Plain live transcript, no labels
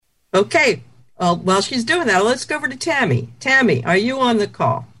Okay. While she's doing that, let's go over to Tammy. Tammy, are you on the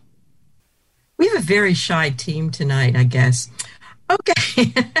call? We have a very shy team tonight, I guess.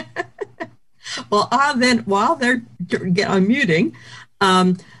 Okay. Well, while they're unmuting,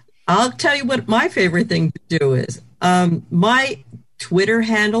 I'll tell you what my favorite thing to do is. My Twitter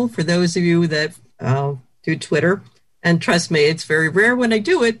handle, for those of you that do Twitter, and trust me, it's very rare when I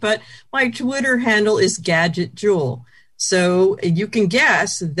do it, but my Twitter handle is Gadget Jewel. So you can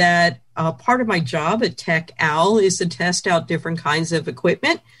guess that part of my job at Tech Owl is to test out different kinds of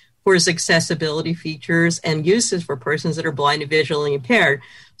equipment for its accessibility features and uses for persons that are blind and visually impaired.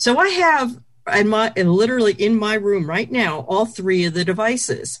 So I have literally in my room right now all three of the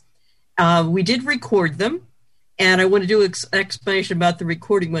devices. We did record them, and I want to do an explanation about the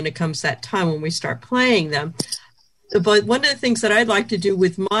recording when it comes that time when we start playing them. But one of the things that I'd like to do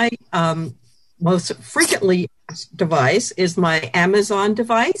with my most frequently asked device is my Amazon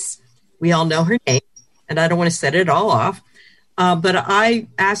device. We all know her name, and I don't want to set it all off. But I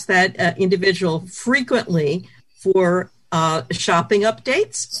ask that individual frequently for shopping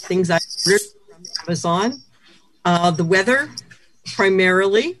updates, things I ordered from Amazon, the weather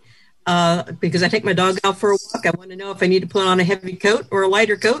primarily, because I take my dog out for a walk. I want to know if I need to put on a heavy coat or a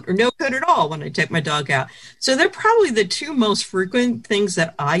lighter coat or no coat at all when I take my dog out. So they're probably the two most frequent things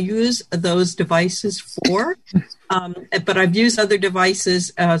that I use those devices for. But I've used other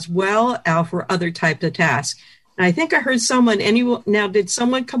devices as well for other types of tasks. And I think I heard someone. Now, did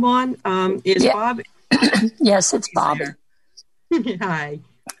someone come on? Bob? Yes, it's Bob. Hi.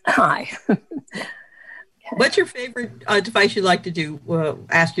 Hi. What's your favorite device you like to do?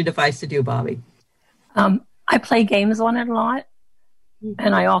 Ask your device to do, Bobby. I play games on it a lot,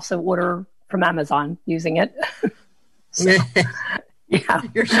 and I also order from Amazon using it. So, yeah,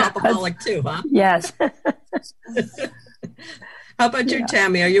 you're a shopaholic too, huh? Yes. How about you,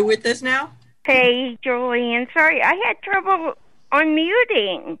 Tammy? Are you with us now? Hey, Julian. Sorry, I had trouble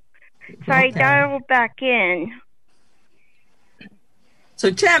unmuting, so I dialed back in.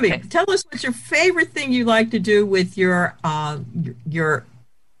 So, Tammy, tell us what's your favorite thing you like to do with your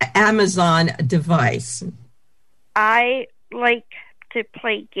Amazon device. I like to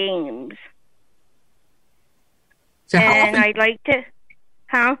play games. So and I like to,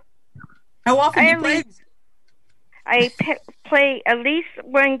 How often do you play? I play at least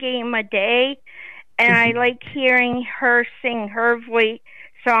one game a day, and I like hearing her sing her voice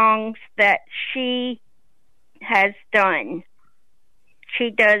songs that she has done. She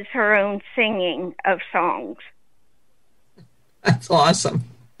does her own singing of songs. That's awesome.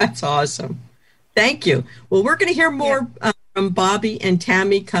 That's awesome. Thank you. Well, we're going to hear more from Bobby and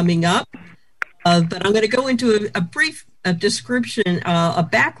Tammy coming up, but I'm going to go into a brief description, a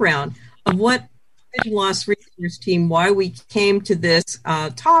background of what Vision Loss Resource Team, why we came to this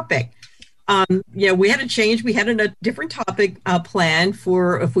topic. We had a change. We had a different topic planned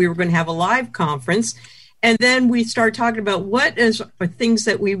for if we were going to have a live conference. And then we start talking about what are things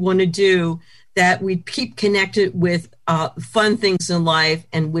that we want to do that we keep connected with fun things in life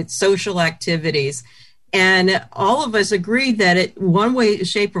and with social activities. And all of us agreed that in one way,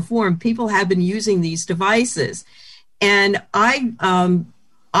 shape, or form, people have been using these devices. And I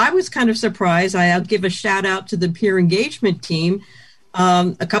was kind of surprised. I'll give a shout out to the peer engagement team.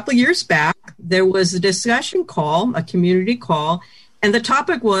 A couple of years back, there was a discussion call, a community call, and the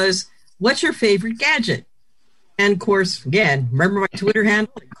topic was, what's your favorite gadget? And of course, again, remember my Twitter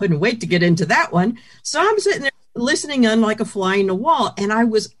handle? I couldn't wait to get into that one. So I'm sitting there listening on like a fly in the wall, and I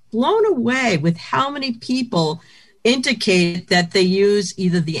was blown away with how many people indicated that they use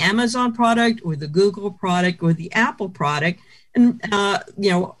either the Amazon product or the Google product or the Apple product, and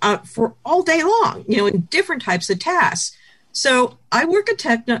for all day long, in different types of tasks. So I work at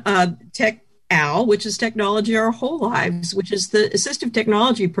Tech Owl, which is Technology Our Whole Lives, which is the assistive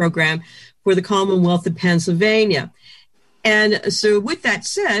technology program for the Commonwealth of Pennsylvania. And so with that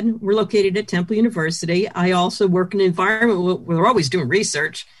said, we're located at Temple University. I also work in an environment where we're always doing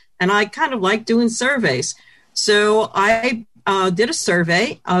research, and I kind of like doing surveys. So I did a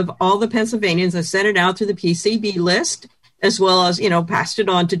survey of all the Pennsylvanians. I sent it out to the PCB list, as well as, passed it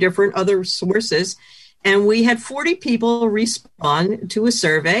on to different other sources. And we had 40 people respond to a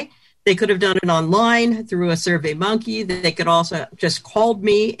survey. They could have done it online through a Survey Monkey. They could also just called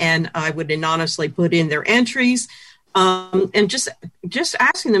me, and I would anonymously put in their entries, and just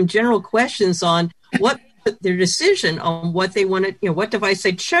asking them general questions on what their decision on what they wanted, what device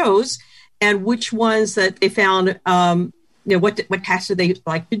they chose, and which ones that they found, what tasks do they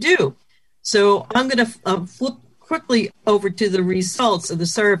like to do. So I'm going to flip quickly over to the results of the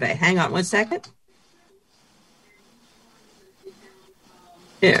survey. Hang on one second.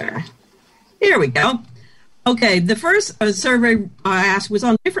 Here we go. Okay, the first survey I asked was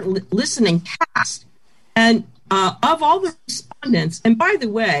on different listening tasks. And of all the respondents, and by the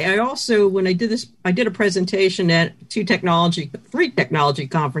way, I also, when I did this, I did a presentation at three technology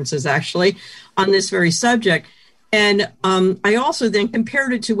conferences, actually, on this very subject. And I also then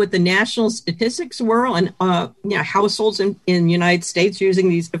compared it to what the national statistics were on households in the United States using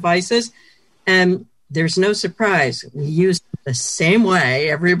these devices. And there's no surprise. We use it the same way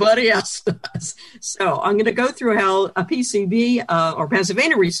everybody else does. So I'm going to go through how a PCV or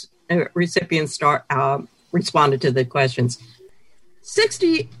Pennsylvania recipients responded to the questions.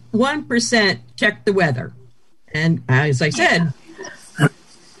 61% checked the weather. And as I said,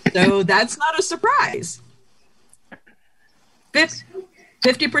 so that's not a surprise.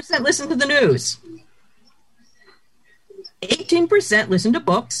 50% listen to the news. 18% listen to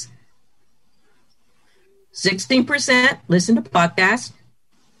books. 16% listen to podcasts.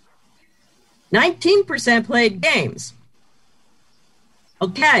 19% played games.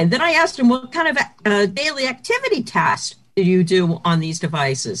 Okay, then I asked him, what kind of daily activity tasks do you do on these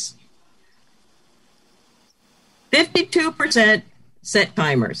devices? 52% set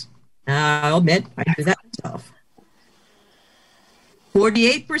timers. I'll admit, I do that myself.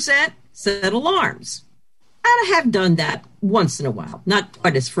 48% set alarms. I have done that once in a while, not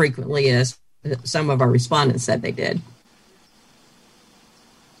quite as frequently as some of our respondents said they did.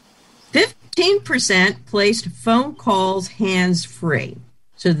 15% placed phone calls hands-free.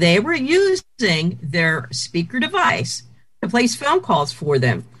 So they were using their speaker device to place phone calls for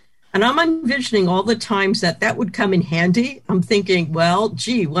them. And I'm envisioning all the times that would come in handy. I'm thinking, well,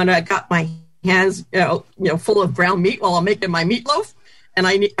 gee, when I got my hands full of ground meat while I'm making my meatloaf, and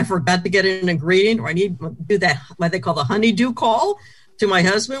I forgot to get an ingredient, or I need to do that, what they call the honeydew call to my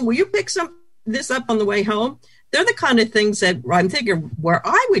husband. Will you pick this up on the way home? They're the kind of things that I'm thinking where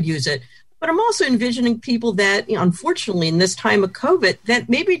I would use it. But I'm also envisioning people that, unfortunately, in this time of COVID, that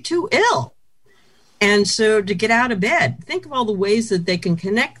may be too ill. And so to get out of bed, think of all the ways that they can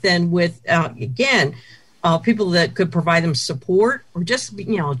connect then with, people that could provide them support, or just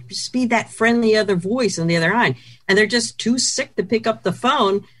be that friendly other voice on the other line. And they're just too sick to pick up the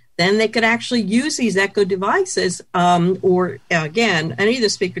phone. Then they could actually use these Echo devices or any of the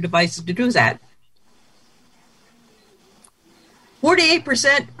speaker devices to do that.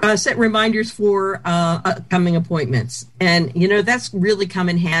 48% set reminders for upcoming appointments. And, that's really come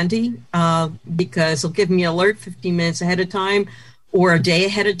in handy because it'll give me an alert 15 minutes ahead of time or a day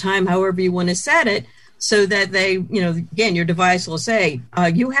ahead of time, however you want to set it, so that they, your device will say,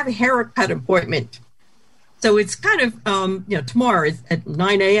 you have a haircut appointment. So it's kind of, tomorrow at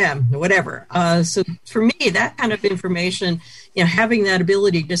 9 a.m. or whatever. So for me, that kind of information, having that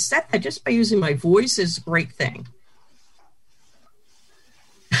ability to set that just by using my voice is a great thing.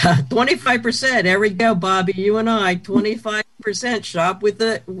 25%. There we go, Bobby. You and I. 25% shop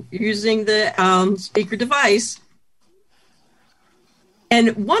using the speaker device.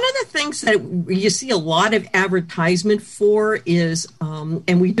 And one of the things that you see a lot of advertisement for is,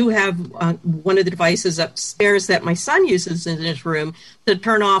 and we do have one of the devices upstairs that my son uses in his room to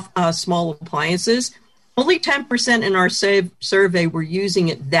turn off small appliances. Only 10% in our survey were using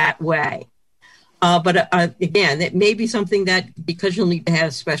it that way. But again, it may be something that, because you'll need to have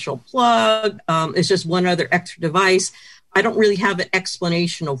a special plug, it's just one other extra device. I don't really have an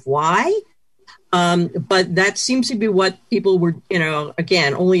explanation of why, but that seems to be what people were,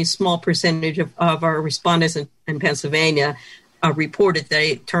 again, only a small percentage of our respondents in Pennsylvania reported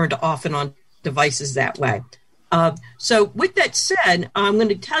they turned off and on devices that way. So with that said, I'm going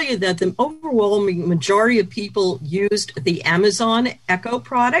to tell you that the overwhelming majority of people used the Amazon Echo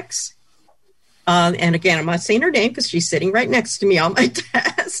products. And again, I'm not saying her name because she's sitting right next to me on my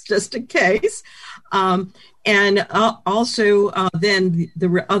desk, just in case. And also then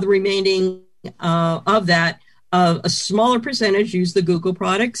the other remaining of that, a smaller percentage used the Google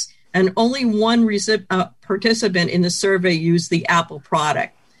products, and only one participant in the survey used the Apple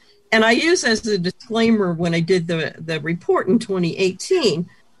product. And I use as a disclaimer when I did the report in 2018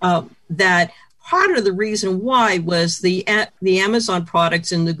 that part of the reason why was the Amazon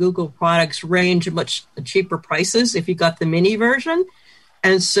products and the Google products range much cheaper prices if you got the mini version.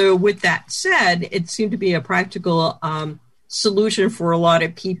 And so with that said, it seemed to be a practical solution for a lot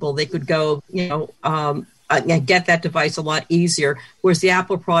of people. They could go, get that device a lot easier, whereas the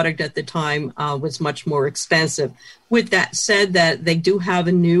Apple product at the time was much more expensive. With that said, that they do have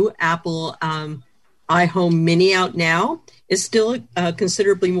a new Apple iHome Mini out now. It's still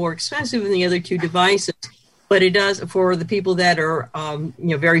considerably more expensive than the other two devices, but it does, for the people that are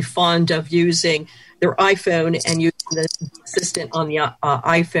very fond of using their iPhone and use the assistant on the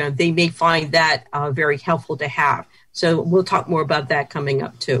iPhone, they may find that very helpful to have. So we'll talk more about that coming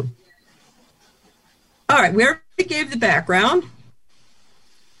up too. All right, we already gave the background.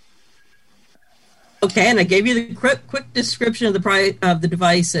 Okay, and I gave you the quick description of the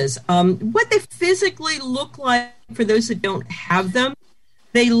devices. What they physically look like for those that don't have them,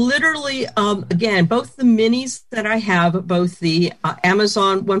 they literally, again, both the minis that I have, both the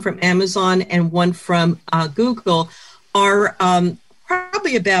Amazon, one from Amazon and one from Google, are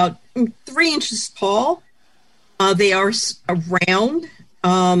probably about 3 inches tall. They are round,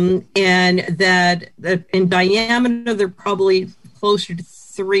 and that in diameter, they're probably closer to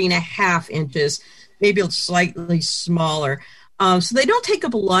 3.5 inches, maybe slightly smaller. So they don't take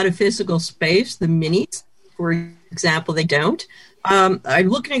up a lot of physical space. The minis, for example, they don't. I'm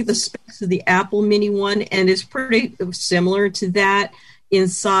looking at the specs of the Apple Mini one, and it's pretty similar to that in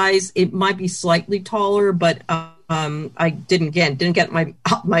size. It might be slightly taller, but I didn't get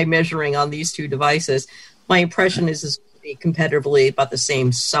my measuring on these two devices. My impression is competitively about the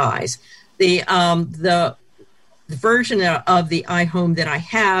same size. The version of the iHome that I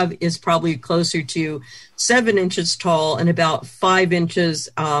have is probably closer to 7 inches tall and about 5 inches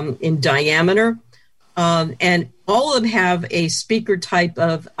in diameter. And all of them have a speaker type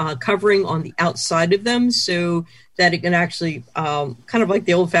of covering on the outside of them so that it can actually, kind of like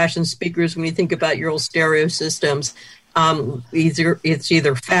the old-fashioned speakers when you think about your old stereo systems, it's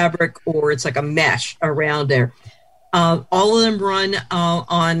either fabric or it's like a mesh around there. All of them run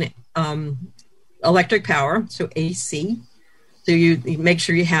on electric power, so AC. So you make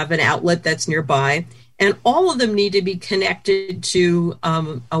sure you have an outlet that's nearby. And all of them need to be connected to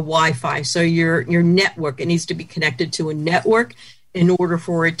a Wi-Fi. So your network, it needs to be connected to a network in order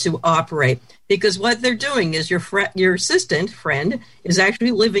for it to operate. Because what they're doing is your assistant friend is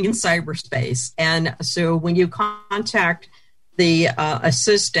actually living in cyberspace. And so when you contact the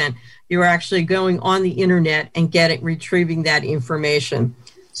assistant, you're actually going on the internet and retrieving that information.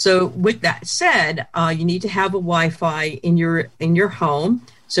 So with that said, you need to have a Wi-Fi in your home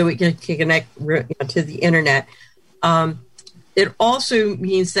so it can connect to the internet. It also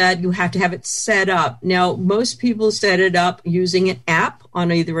means that you have to have it set up. Now, most people set it up using an app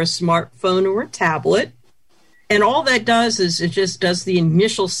on either a smartphone or a tablet. And all that does is it just does the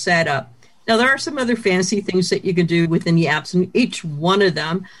initial setup. Now, there are some other fancy things that you can do within the apps, and each one of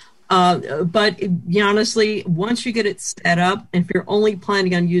them. But honestly, once you get it set up, if you're only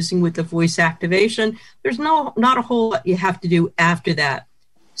planning on using with the voice activation, there's not a whole lot you have to do after that.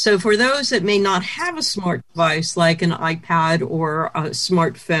 So for those that may not have a smart device like an iPad or a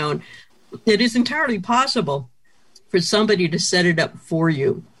smartphone, it is entirely possible for somebody to set it up for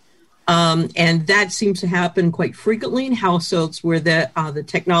you. And that seems to happen quite frequently in households where the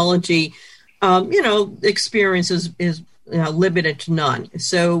technology, experience is limited to none.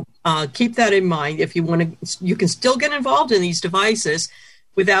 So keep that in mind. If you want to, you can still get involved in these devices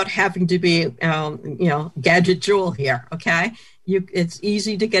without having to be, Gadget Jewel here. Okay, it's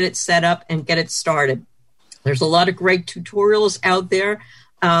easy to get it set up and get it started. There's a lot of great tutorials out there.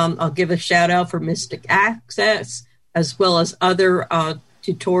 I'll give a shout out for Mystic Access, as well as other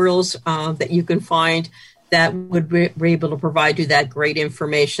tutorials that you can find that would be able to provide you that great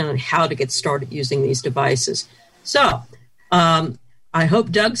information on how to get started using these devices. So I hope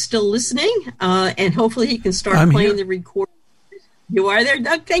Doug's still listening, and hopefully he can start playing the recording. You are there,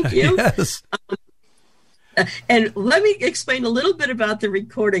 Doug? Thank you. Yes. And let me explain a little bit about the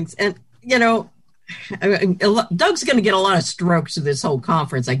recordings. And, Doug's going to get a lot of strokes through this whole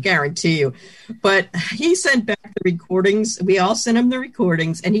conference, I guarantee you. But he sent back the recordings. We all sent him the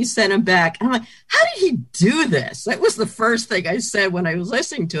recordings, and he sent them back. And I'm like, how did he do this? That was the first thing I said when I was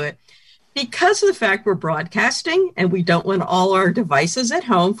listening to it. Because of the fact we're broadcasting and we don't want all our devices at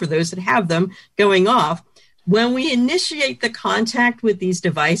home, for those that have them, going off, when we initiate the contact with these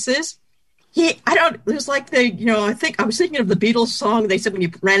devices, it was like I think I was thinking of the Beatles song. They said when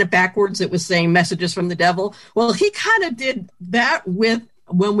you ran it backwards, it was saying messages from the devil. Well, he kind of did that with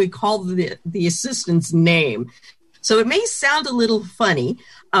when we called the assistant's name. So it may sound a little funny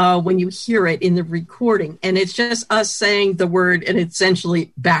when you hear it in the recording, and it's just us saying the word and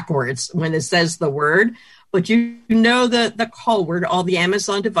essentially backwards when it says the word. But the call word. All the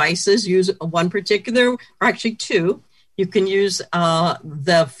Amazon devices use one particular, or actually two. You can use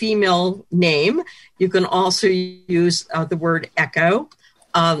the female name. You can also use the word echo.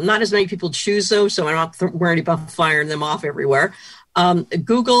 Not as many people choose those, so I'm not worried about firing them off everywhere.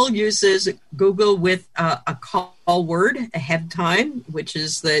 Google uses Google with a call word ahead of time, which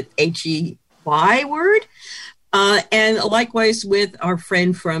is the HEY word. And likewise with our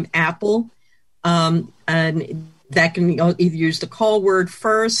friend from Apple, and that can either use the call word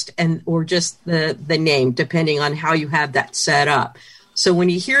first or just the name, depending on how you have that set up. So when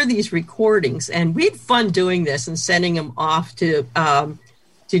you hear these recordings, and we had fun doing this and sending them off to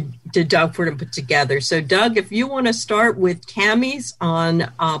Doug for them to put together. So Doug, if you want to start with Tammy's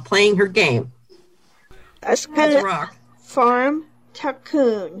on playing her game. Rock. Farm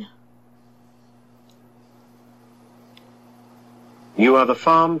Tycoon. You are the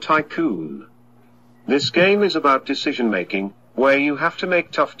Farm Tycoon. This game is about decision-making, where you have to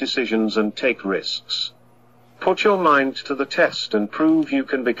make tough decisions and take risks. Put your mind to the test and prove you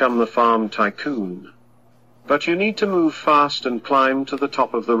can become the Farm Tycoon. But you need to move fast and climb to the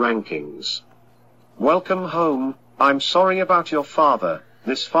top of the rankings. Welcome home. I'm sorry about your father.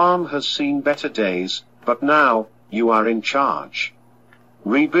 This farm has seen better days, but now, you are in charge.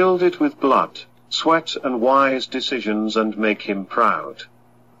 Rebuild it with blood, sweat and wise decisions and make him proud.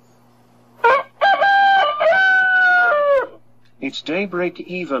 It's daybreak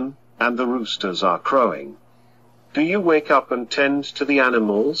even, and the roosters are crowing. Do you wake up and tend to the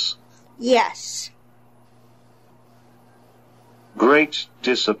animals? Yes. Great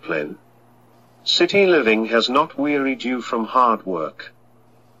discipline. City living has not wearied you from hard work.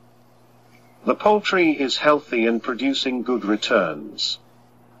 The poultry is healthy and producing good returns.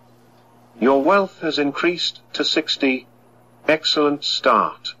 Your wealth has increased to 60. Excellent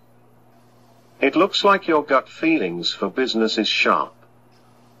start. It looks like your gut feelings for business is sharp.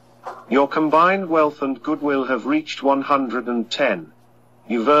 Your combined wealth and goodwill have reached 110.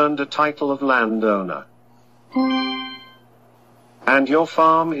 You've earned a title of landowner. And your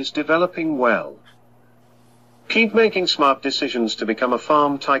farm is developing well. Keep making smart decisions to become a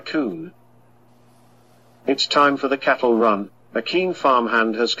farm tycoon. It's time for the cattle run. A keen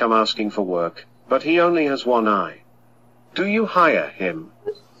farmhand has come asking for work, but he only has one eye. Do you hire him?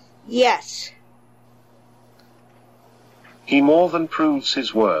 Yes. He more than proves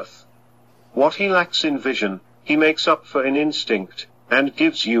his worth. What he lacks in vision, he makes up for in instinct, and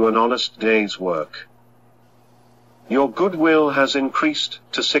gives you an honest day's work. Your goodwill has increased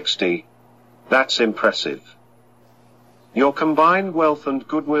to 60. That's impressive. Your combined wealth and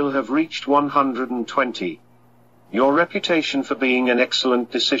goodwill have reached 120. Your reputation for being an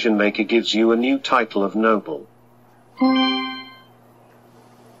excellent decision-maker gives you a new title of noble.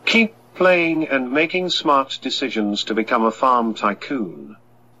 Keep playing and making smart decisions to become a farm tycoon.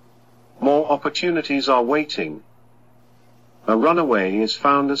 More opportunities are waiting. A runaway is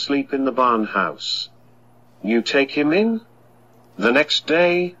found asleep in the barn house. You take him in? The next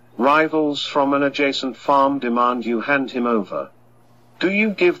day, rivals from an adjacent farm demand you hand him over. Do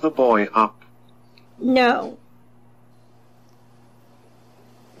you give the boy up? No.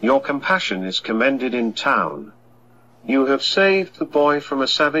 Your compassion is commended in town. You have saved the boy from a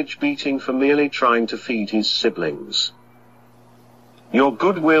savage beating for merely trying to feed his siblings. Your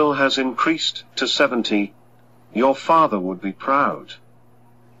goodwill has increased to 70. Your father would be proud.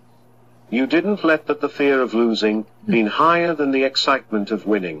 You didn't let the fear of losing be higher than the excitement of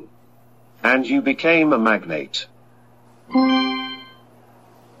winning. And you became a magnate.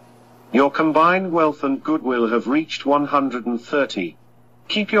 Your combined wealth and goodwill have reached 130.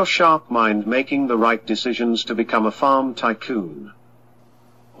 Keep your sharp mind making the right decisions to become a farm tycoon.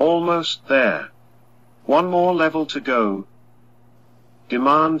 Almost there. One more level to go.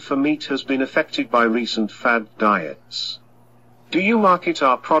 Demand for meat has been affected by recent fad diets. Do you market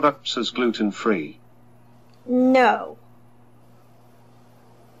our products as gluten-free? No.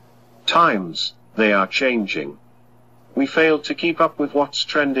 Times, they are changing. We failed to keep up with what's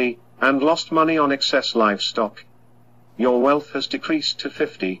trendy, and lost money on excess livestock. Your wealth has decreased to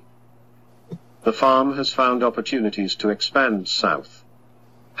 50. The farm has found opportunities to expand south.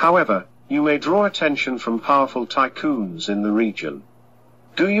 However, you may draw attention from powerful tycoons in the region.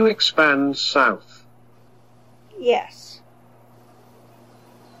 Do you expand south? Yes.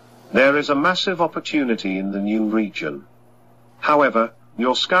 There is a massive opportunity in the new region. However,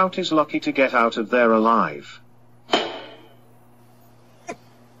 your scout is lucky to get out of there alive.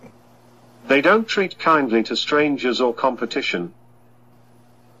 They don't treat kindly to strangers or competition.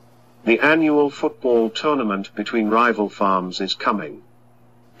 The annual football tournament between rival farms is coming.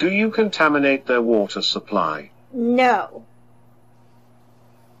 Do you contaminate their water supply? No.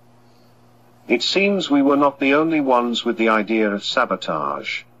 It seems we were not the only ones with the idea of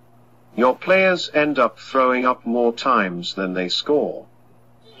sabotage. Your players end up throwing up more times than they score.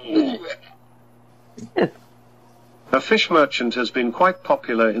 A fish merchant has been quite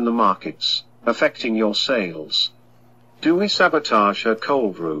popular in the markets, affecting your sales. Do we sabotage her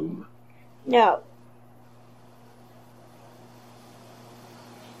cold room? No.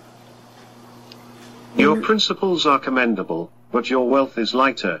 Your principles are commendable, but your wealth is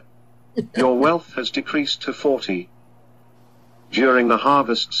lighter. Your wealth has decreased to 40. During the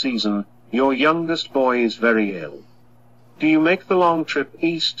harvest season, your youngest boy is very ill. Do you make the long trip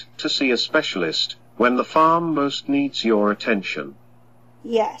east to see a specialist when the farm most needs your attention?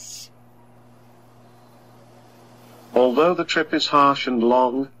 Yes. Although the trip is harsh and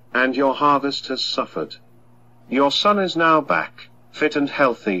long, and your harvest has suffered, your son is now back, fit and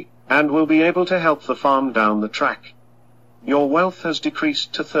healthy, and will be able to help the farm down the track. Your wealth has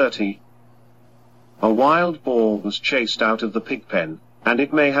decreased to 30. A wild boar was chased out of the pig pen, and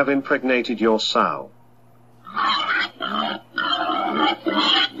it may have impregnated your sow.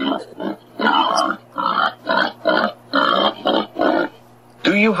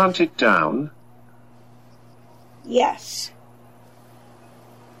 Do you hunt it down? Yes.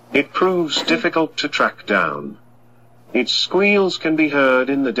 It proves difficult to track down. Its squeals can be heard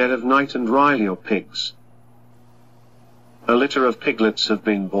in the dead of night and rile your pigs. A litter of piglets have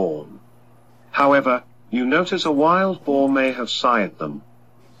been born. However, you notice a wild boar may have sired them.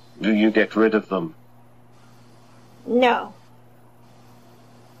 Do you get rid of them? No.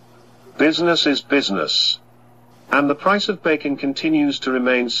 Business is business, and the price of bacon continues to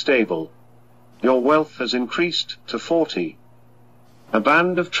remain stable. Your wealth has increased to 40. A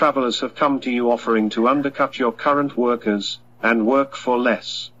band of travelers have come to you offering to undercut your current workers and work for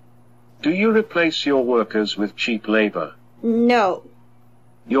less. Do you replace your workers with cheap labor? No.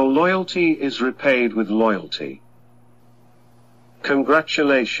 Your loyalty is repaid with loyalty.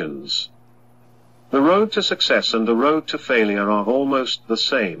 Congratulations. The road to success and the road to failure are almost the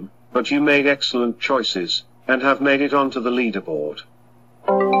same, but you made excellent choices and have made it onto the leaderboard.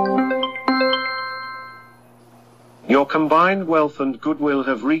 Your combined wealth and goodwill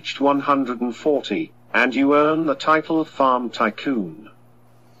have reached 140, and you earn the title of Farm Tycoon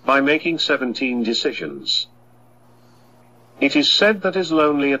by making 17 decisions. It is said that is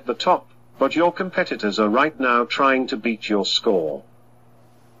lonely at the top, but your competitors are right now trying to beat your score.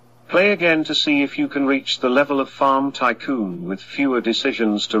 Play again to see if you can reach the level of Farm Tycoon with fewer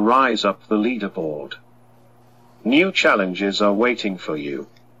decisions to rise up the leaderboard. New challenges are waiting for you.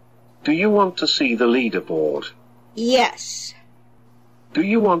 Do you want to see the leaderboard? Yes. Do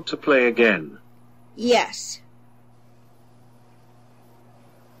you want to play again? Yes.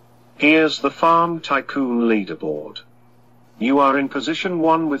 Here's the Farm Tycoon leaderboard. You are in position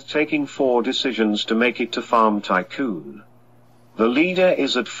 1 with taking 4 decisions to make it to Farm Tycoon. The leader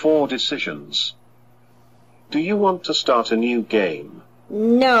is at 4 decisions. Do you want to start a new game?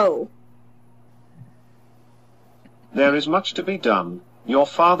 No. There is much to be done. Your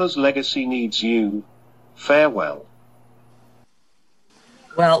father's legacy needs you. Farewell.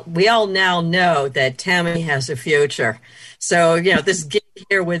 Well, we all now know that Tammy has a future. So, this gig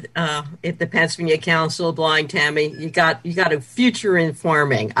here with at the Pennsylvania Council of Blind, Tammy, you got a future in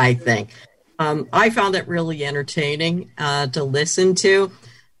farming, I think. I found it really entertaining to listen to.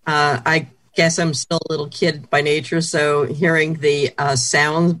 I guess I'm still a little kid by nature, so hearing the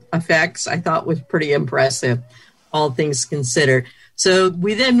sound effects I thought was pretty impressive, all things considered. So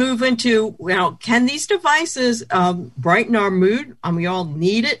we then move into, can these devices brighten our mood? We all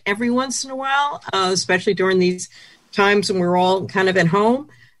need it every once in a while, especially during these times when we're all kind of at home.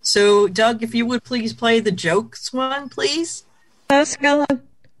 So, Doug, if you would please play the jokes one, please. Stella,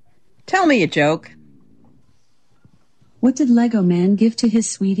 tell me a joke. What did Lego Man give to his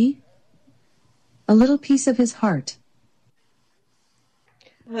sweetie? A little piece of his heart.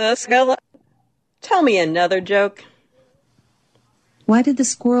 Stella, tell me another joke. Why did the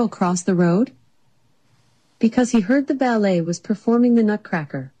squirrel cross the road? Because he heard the ballet was performing the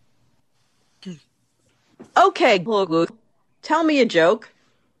Nutcracker. Okay, Gluglu, tell me a joke.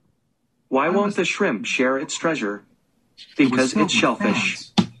 Why won't the shrimp share its treasure? Because it's shellfish.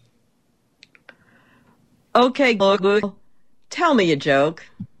 Okay, Gluglu, tell me a joke.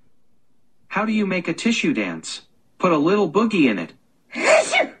 How do you make a tissue dance? Put a little boogie in it.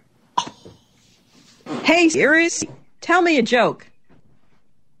 Hey, Iris, tell me a joke.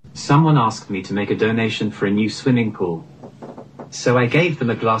 Someone asked me to make a donation for a new swimming pool, so I gave them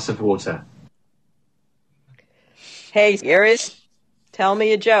a glass of water. Hey, Iris, tell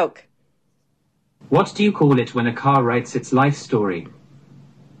me a joke. What do you call it when a car writes its life story?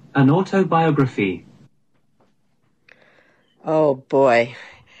 An autobiography. Oh, boy.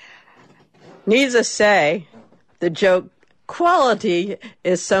 Needless to say, the joke quality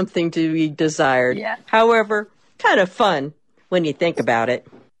is something to be desired. Yeah. However, kind of fun when you think about it.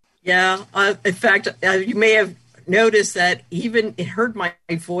 Yeah. In fact, you may have noticed that even it heard my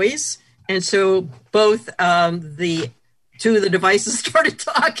voice. And so both the two of the devices started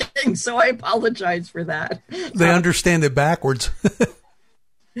talking, so I apologize for that. They understand it backwards.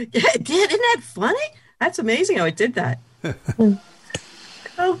 Yeah, it did. Isn't that funny? That's amazing how it did that.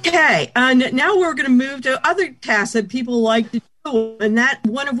 Okay, now we're going to move to other tasks that people like to do, and that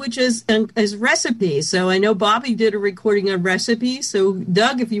one of which is recipes. So I know Bobby did a recording on recipes. So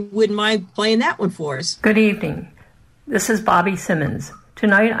Doug, if you wouldn't mind playing that one for us. Good evening. This is Bobby Simmons.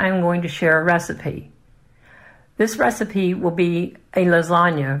 Tonight I'm going to share a recipe. This recipe will be a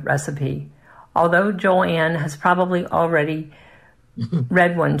lasagna recipe, although Joanne has probably already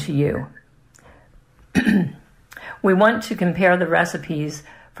read one to you. We want to compare the recipes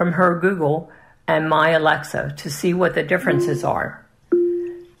from her Google and my Alexa to see what the differences are.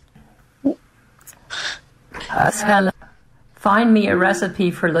 Find me a recipe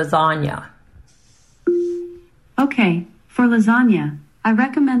for lasagna. Okay, for lasagna, I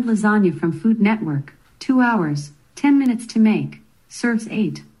recommend lasagna from Food Network. 2 hours, 10 minutes to make, serves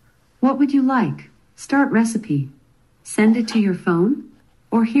 8. What would you like? Start recipe. Send it to your phone?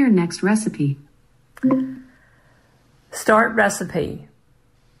 Or here next recipe. Start recipe.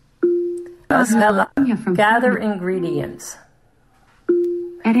 Gather ingredients.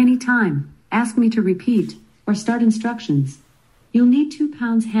 At any time, ask me to repeat or start instructions. You'll need 2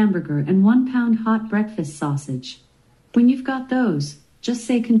 pounds hamburger and 1 pound hot breakfast sausage. When you've got those, just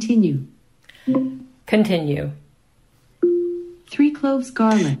say continue. Continue. 3 cloves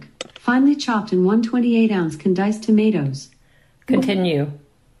garlic, finely chopped, and 1 28-ounce condensed tomatoes. Continue.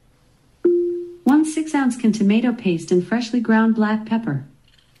 1 6-ounce can tomato paste and freshly ground black pepper.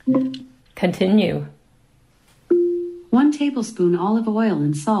 Continue. 1 tablespoon olive oil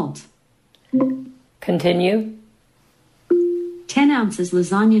and salt. Continue. 10 ounces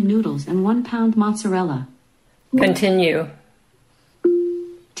lasagna noodles and 1 pound mozzarella. Continue.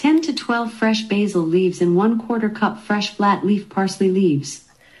 10 to 12 fresh basil leaves and 1/4 cup fresh flat leaf parsley leaves.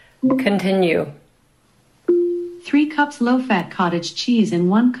 Continue. 3 cups low-fat cottage cheese and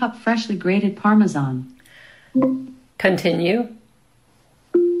 1 cup freshly grated Parmesan. Continue.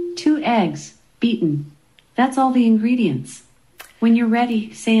 2 eggs, beaten. That's all the ingredients. When you're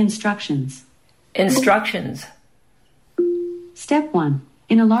ready, say instructions. Instructions. Step 1.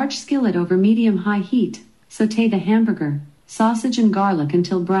 In a large skillet over medium-high heat, sauté the hamburger, sausage and garlic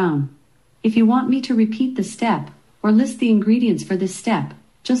until brown. If you want me to repeat the step, or list the ingredients for this step,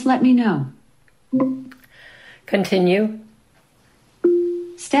 just let me know. Continue.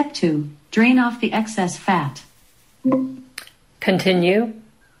 Step 2. Drain off the excess fat. Continue.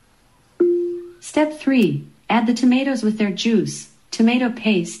 Step 3. Add the tomatoes with their juice, tomato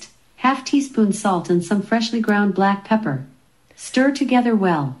paste, half teaspoon salt and some freshly ground black pepper. Stir together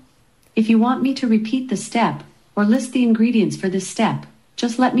well. If you want me to repeat the step, or list the ingredients for this step,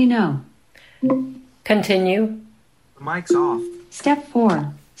 just let me know. Continue. The mic's off. Step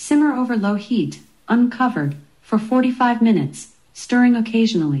 4. Simmer over low heat, uncovered, for 45 minutes, stirring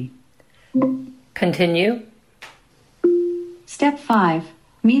occasionally. Continue. Step 5.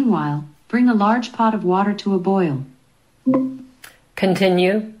 Meanwhile, bring a large pot of water to a boil.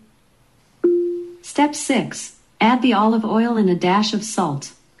 Continue. Step 6. Add the olive oil and a dash of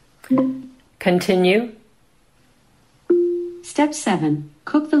salt. Continue. Step 7.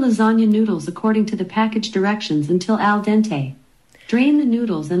 Cook the lasagna noodles according to the package directions until al dente. Drain the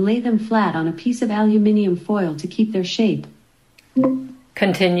noodles and lay them flat on a piece of aluminium foil to keep their shape.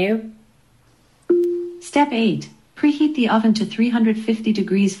 Continue. Step 8. Preheat the oven to 350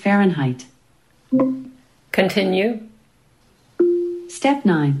 degrees Fahrenheit. Continue. Step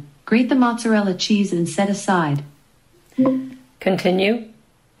 9. Grate the mozzarella cheese and set aside. Continue.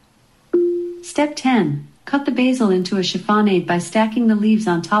 Step 10. Cut the basil into a chiffonade by stacking the leaves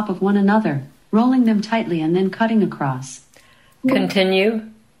on top of one another, rolling them tightly and then cutting across. Continue.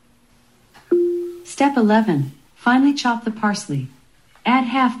 Step 11. Finely chop the parsley. Add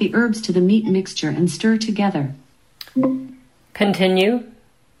half the herbs to the meat mixture and stir together. Continue.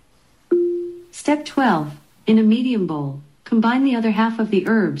 Step 12. In a medium bowl, combine the other half of the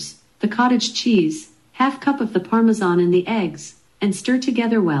herbs, the cottage cheese, half cup of the Parmesan and the eggs, and stir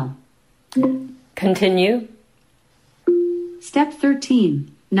together well. Continue. Step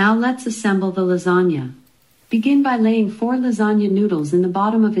 13. Now let's assemble the lasagna. Begin by laying 4 lasagna noodles in the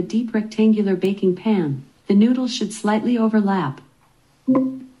bottom of a deep rectangular baking pan. The noodles should slightly overlap.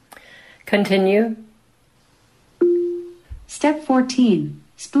 Continue. Step 14.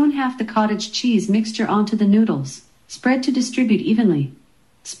 Spoon half the cottage cheese mixture onto the noodles. Spread to distribute evenly.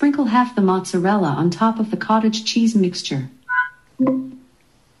 Sprinkle half the mozzarella on top of the cottage cheese mixture.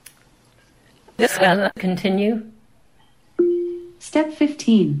 Continue. Step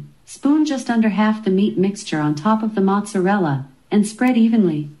 15. Spoon just under half the meat mixture on top of the mozzarella, and spread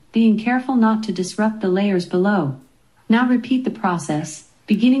evenly, being careful not to disrupt the layers below. Now repeat the process,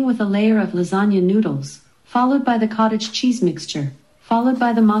 beginning with a layer of lasagna noodles, followed by the cottage cheese mixture, followed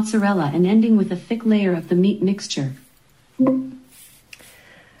by the mozzarella, and ending with a thick layer of the meat mixture.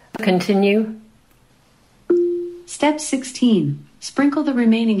 Continue. Step 16. Sprinkle the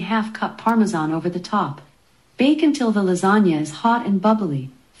remaining half-cup Parmesan over the top. Bake until the lasagna is hot and bubbly,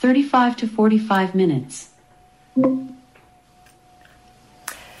 35 to 45 minutes.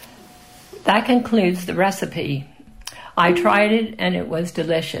 That concludes the recipe. I tried it and it was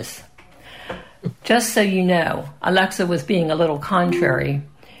delicious. Just so you know, Alexa was being a little contrary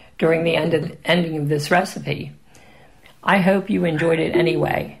during the ending of this recipe. I hope you enjoyed it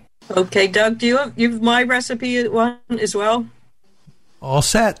anyway. Okay, Doug, do you have my recipe one as well? All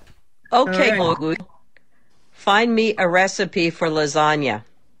set. Okay, All right. Google. Find me a recipe for lasagna.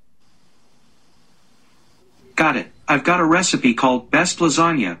 Got it. I've got a recipe called Best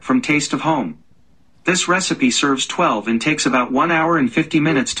Lasagna from Taste of Home. This recipe serves 12 and takes about 1 hour and 50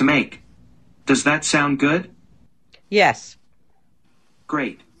 minutes to make. Does that sound good? Yes.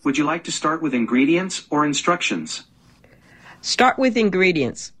 Great. Would you like to start with ingredients or instructions? Start with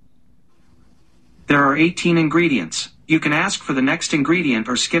ingredients. There are 18 ingredients. You can ask for the next ingredient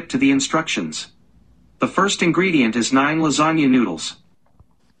or skip to the instructions. The first ingredient is 9 lasagna noodles.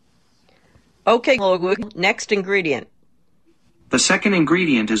 Okay, Google. Next ingredient. The second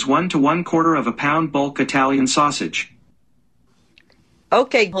ingredient is 1 to 1/4 of a pound bulk Italian sausage.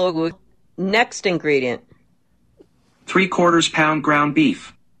 Okay, Google. Next ingredient. 3/4 pound ground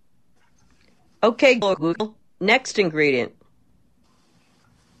beef. Okay, Google. Next ingredient.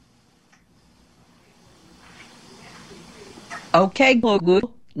 Okay,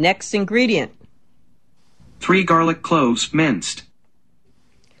 Google. Next ingredient. 3 garlic cloves minced.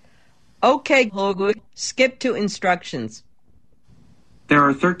 Okay, Google. Skip to instructions. There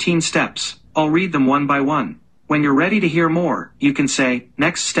are 13 steps. I'll read them one by one. When you're ready to hear more, you can say,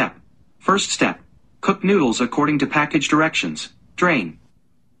 next step. First step. Cook noodles according to package directions. Drain.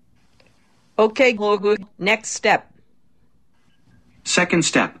 Okay, Google. Next step. Second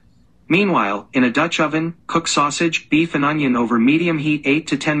step. Meanwhile, in a Dutch oven, cook sausage, beef and onion over medium heat 8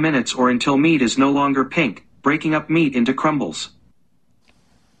 to 10 minutes or until meat is no longer pink, breaking up meat into crumbles.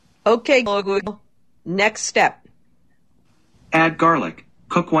 Okay, Google. Next step. Add garlic.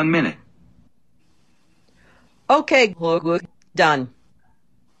 Cook 1 minute. Okay, Google. Done.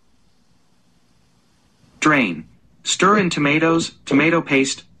 Drain. Stir in tomatoes, tomato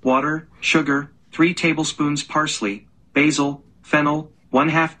paste, water, sugar, 3 tablespoons parsley, basil, fennel,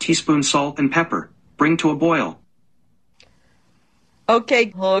 1/2 teaspoon salt and pepper. Bring to a boil. Okay,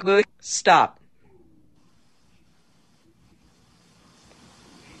 Google. Stop.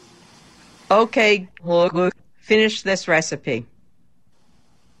 Okay, Google. Finish this recipe.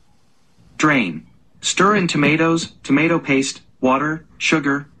 Drain. Stir in tomatoes, tomato paste, water,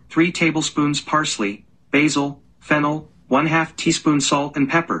 sugar, 3 tablespoons parsley, basil, fennel, 1/2 teaspoon salt and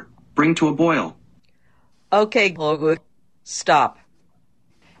pepper. Bring to a boil. Okay, Google. Stop.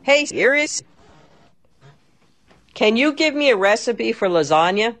 Hey, Iris. Can you give me a recipe for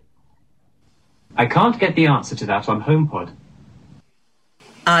lasagna? I can't get the answer to that on HomePod.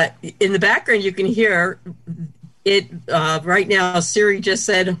 In the background, you can hear it right now. Siri just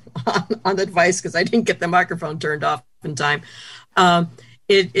said on the device, because I didn't get the microphone turned off in time.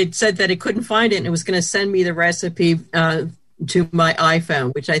 It said that it couldn't find it, and it was going to send me the recipe to my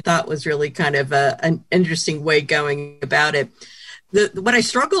iPhone, which I thought was really kind of an interesting way going about it. What I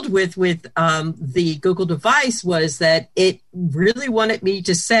struggled with the Google device was that it really wanted me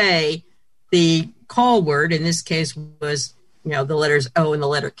to say the call word. In this case was, the letters O and the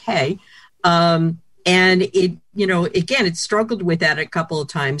letter K. And it, again, it struggled with that a couple of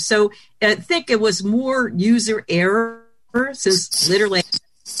times. So I think it was more user error, since literally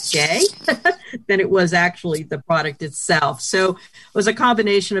J than it was actually the product itself. So it was a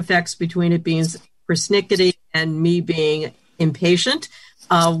combination of effects between it being persnickety and me being impatient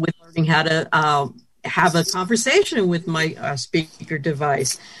with learning how to have a conversation with my speaker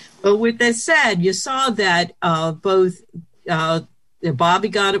device. But with that said, you saw that both Bobby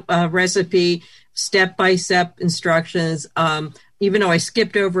got a recipe, step-by-step instructions. Even though I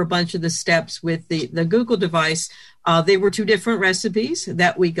skipped over a bunch of the steps with the Google device, they were 2 different recipes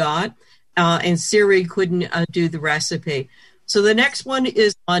that we got, and Siri couldn't do the recipe. So the next one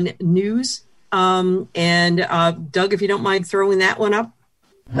is on news. And Doug, if you don't mind throwing that one up.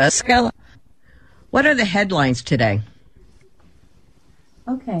 Let's go. What are the headlines today?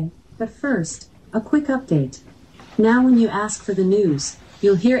 Okay, but first, a quick update. Now when you ask for the news,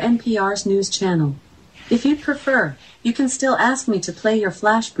 you'll hear NPR's news channel. If you'd prefer, you can still ask me to play your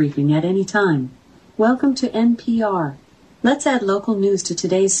flash briefing at any time. Welcome to NPR. Let's add local news to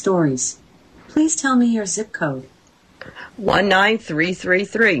today's stories. Please tell me your zip code.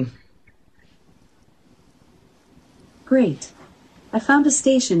 19333. Great. I found a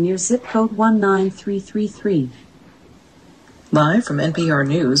station near zip code 19333. Live from NPR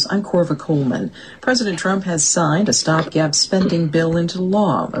News, I'm Corva Coleman. President Trump has signed a stopgap spending bill into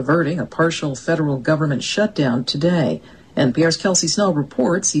law, averting a partial federal government shutdown today. NPR's Kelsey Snell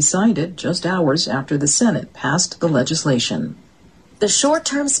reports he signed it just hours after the Senate passed the legislation. The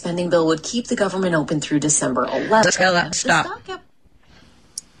short-term spending bill would keep the government open through December 11th. Stop.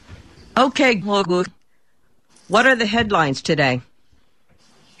 Okay, Logu. What are the headlines today?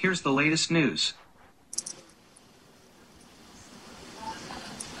 Here's the latest news.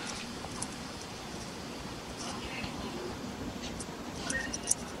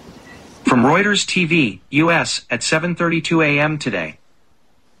 From Reuters TV, U.S. at 7:32 a.m. today.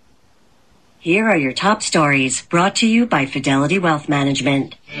 Here are your top stories, brought to you by Fidelity Wealth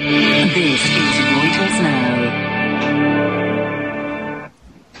Management. This is Reuters Now.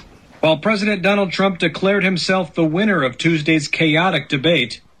 While President Donald Trump declared himself the winner of Tuesday's chaotic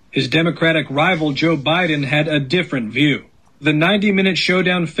debate, his Democratic rival Joe Biden had a different view. The 90-minute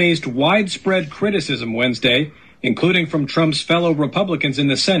showdown faced widespread criticism Wednesday, including from Trump's fellow Republicans in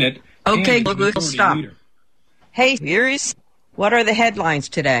the Senate. Okay, stop. Leader. Hey, Iris, what are the headlines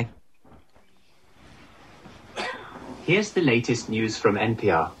today? Here's the latest news from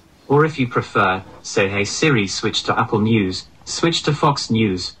NPR. Or if you prefer, say, hey Siri, switch to Apple News, switch to Fox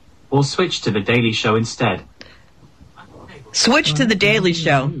News, or switch to The Daily Show instead. Switch to The Daily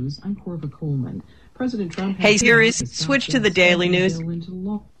Show. I'm Corva Coleman. President Trump Hey Siri, switch to The Daily News.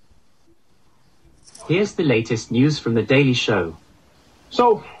 Here's the latest news from The Daily Show.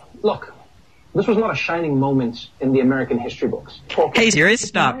 So, look, this was not a shining moment in the American history books. Hey Siri,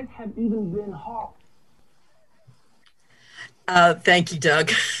 stop. Thank you, Doug,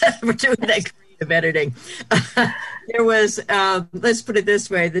 for doing that creative editing. There was, let's put it this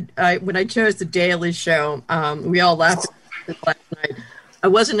way, that when I chose The Daily Show, we all laughed last night. I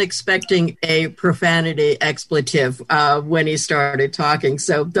wasn't expecting a profanity expletive when he started talking,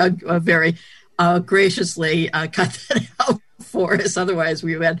 so Doug very graciously cut that out for us. Otherwise,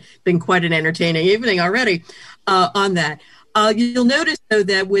 we had been quite an entertaining evening already on that. You'll notice, though,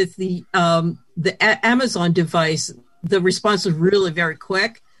 that with the Amazon device, the response is really very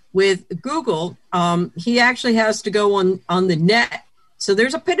quick. With Google, he actually has to go on the net. So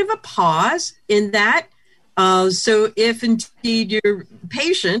there's a bit of a pause in that. So if indeed you're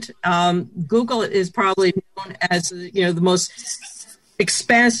patient, Google is probably known as the most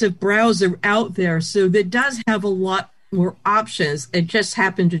expansive browser out there. So that does have a lot more options. It just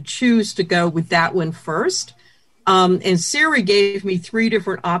happened to choose to go with that one first. And Siri gave me 3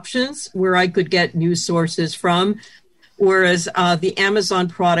 different options where I could get news sources from. Whereas the Amazon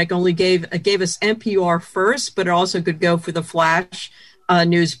product only gave us NPR first, but it also could go for the flash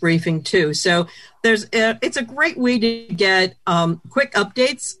news briefing too. So it's a great way to get quick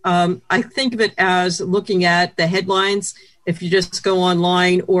updates. I think of it as looking at the headlines if you just go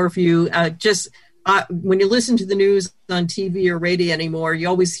online, or if you when you listen to the news on TV or radio anymore, you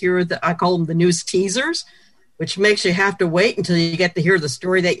always hear I call them the news teasers, which makes you have to wait until you get to hear the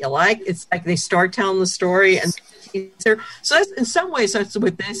story that you like. It's like they start telling the story and teaser. So that's, in some ways, that's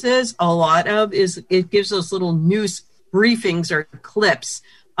what this is. A lot of is it gives us little news briefings or clips,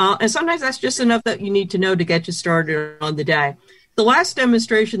 and sometimes that's just enough that you need to know to get you started on the day. The last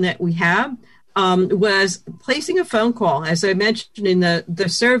demonstration that we have was placing a phone call. As I mentioned in the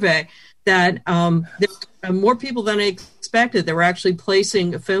survey, that there were more people than I expected that were actually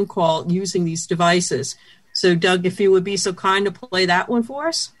placing a phone call using these devices. So, Doug, if you would be so kind to play that one for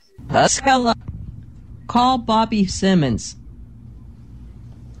us. Call Bobby Simmons.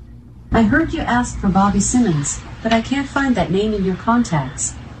 I heard you ask for Bobby Simmons, but I can't find that name in your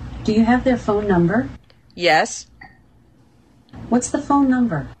contacts. Do you have their phone number? Yes. What's the phone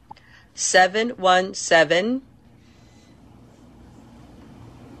number? 717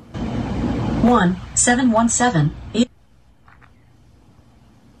 717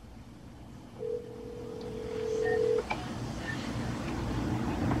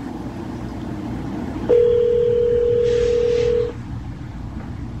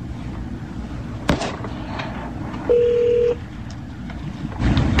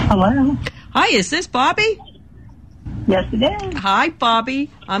 Hello. Hi, is this Bobby? Yes, it is. Hi, Bobby.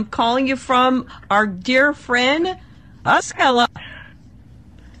 I'm calling you from our dear friend, Uskella.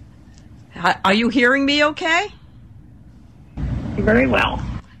 Are you hearing me okay? very well.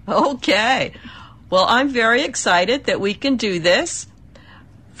 Okay. Well, I'm very excited that we can do this.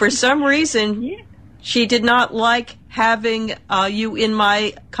 For some reason, she did not like having you in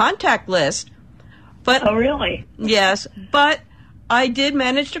my contact list. But oh, really? Yes, but I did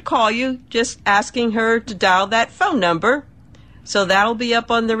manage to call you, just asking her to dial that phone number. So that'll be up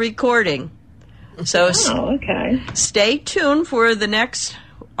on the recording. So okay. Stay tuned for the next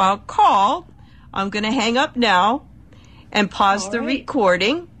call. I'm going to hang up now and pause the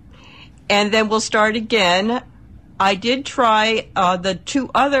recording, and then we'll start again. I did try the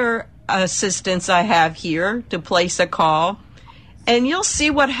two other assistants I have here to place a call, and you'll see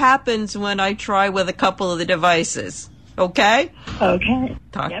what happens when I try with a couple of the devices. Okay? Okay.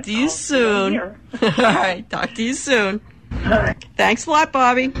 Talk to you soon. All right. Talk to you soon. All right. Thanks a lot,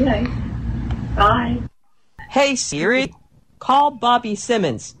 Bobby. Okay. Bye. Hey, Siri, call Bobby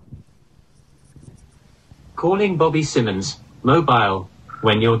Simmons. Calling Bobby Simmons, mobile.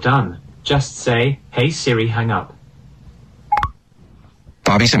 When you're done, just say, "Hey Siri, hang up."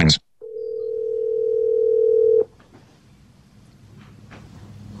 Bobby Simmons.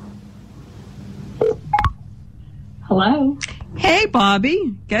 Hello. Hey,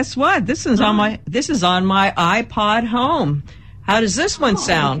 Bobby. Guess what? This is on my iPod Home. How does this one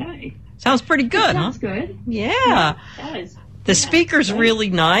sound? Okay. Sounds pretty good, Sounds huh? good. Yeah. The speaker's really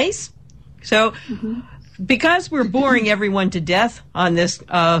nice. So, because we're boring everyone to death on this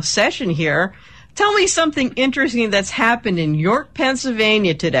session here, tell me something interesting that's happened in York,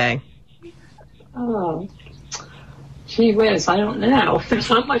 Pennsylvania today. Oh, gee whiz, I don't know. There's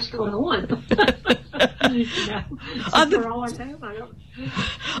not much going on.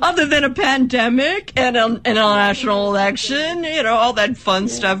 Other than a pandemic and a national election, all that fun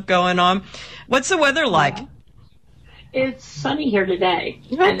stuff going on. What's the weather like? It's sunny here today,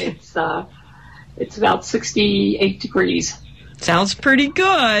 and it's about 68 degrees. Sounds pretty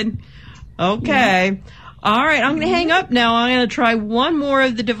good. Okay. All right, I'm going to hang up now. I'm going to try one more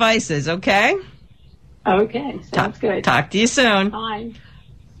of the devices, okay? Okay, sounds good. Talk to you soon. Bye.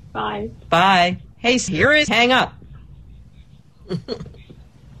 Bye. Bye. Hey, here is hang up.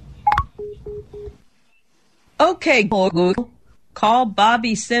 Okay, Google, call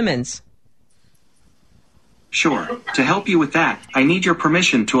Bobby Simmons. Sure. To help you with that, I need your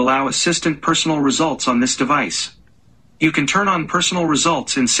permission to allow Assistant Personal Results on this device. You can turn on Personal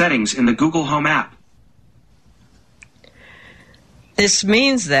Results in Settings in the Google Home app. This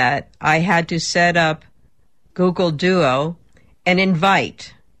means that I had to set up Google Duo and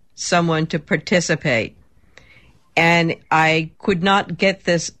invite someone to participate. And I could not get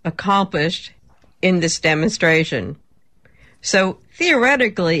this accomplished in this demonstration. So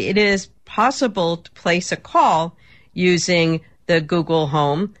theoretically, it is possible to place a call using the Google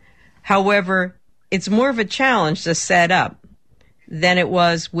Home. However, it's more of a challenge to set up than it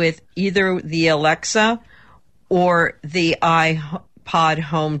was with either the Alexa or the iPod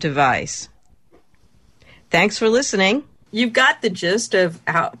Home device. Thanks for listening. You've got the gist of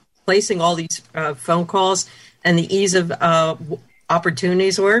how placing all these phone calls and the ease of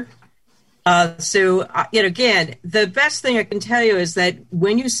opportunities were. Again, the best thing I can tell you is that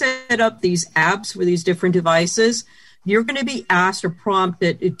when you set up these apps for these different devices, you're going to be asked or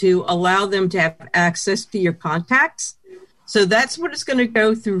prompted to allow them to have access to your contacts. So that's what it's going to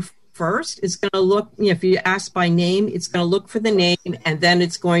go through first. It's going to look, if you ask by name, it's going to look for the name, and then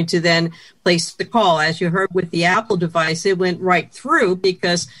it's going to then place the call. As you heard with the Apple device, it went right through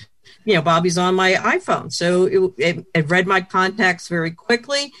because, Bobby's on my iPhone. So it read my contacts very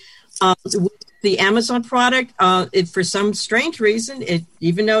quickly. The Amazon product, for some strange reason,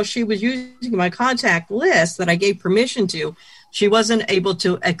 even though she was using my contact list that I gave permission to, she wasn't able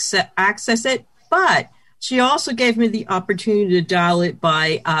to access it. But she also gave me the opportunity to dial it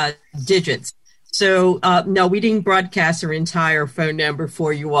by digits. So, no, we didn't broadcast her entire phone number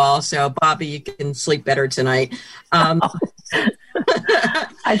for you all. So, Bobby, you can sleep better tonight.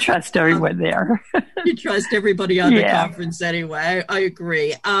 I trust everyone there. You trust everybody on the conference anyway. I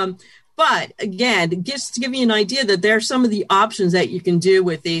agree. But again, just to give you an idea that there are some of the options that you can do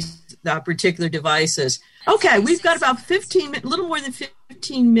with these particular devices. Okay, we've got about a little more than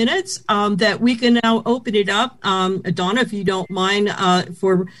 15 minutes that we can now open it up. Donna, if you don't mind,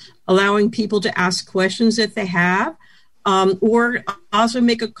 for allowing people to ask questions that they have, or also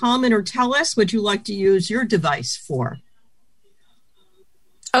make a comment or tell us what you like to use your device for.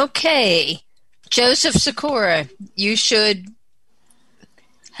 Okay, Joseph Sakura, you should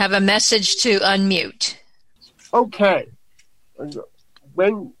have a message to unmute. Okay.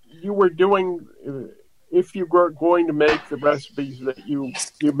 When you were doing, if you were going to make the recipes that you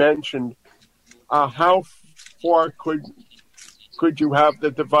mentioned, how far could could you have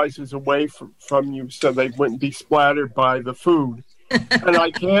the devices away from you so they wouldn't be splattered by the food? And I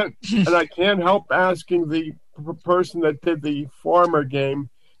can't help asking the person that did the farmer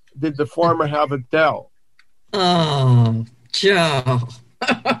game, did the farmer have a Dell? Oh, Joe.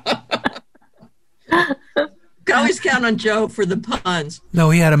 Can always count on Joe for the puns.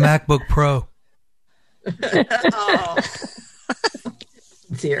 No, he had a MacBook Pro. Oh,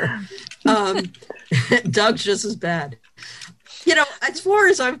 dear. Doug's just as bad. As far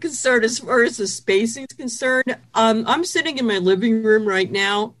as I'm concerned, as far as the spacing is concerned, I'm sitting in my living room right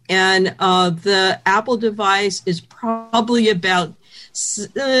now, and the Apple device is probably about,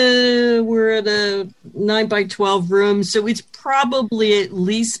 we're at a 9x12 room, so it's probably at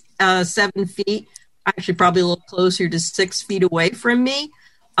least 7 feet, actually probably a little closer to 6 feet away from me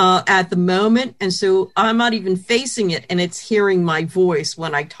at the moment. And so I'm not even facing it, and it's hearing my voice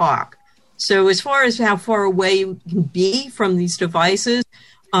when I talk. So as far as how far away you can be from these devices,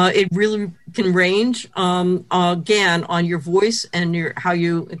 it really can range, again, on your voice and how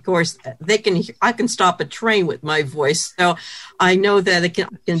you, of course, I can stop a train with my voice. So I know that it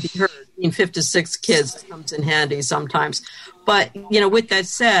can be heard. In 5 to 6 kids, that comes in handy sometimes. But, with that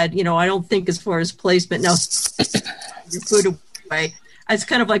said, I don't think as far as placement, no, your food away. It's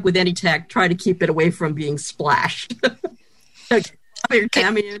kind of like with any tech, try to keep it away from being splashed.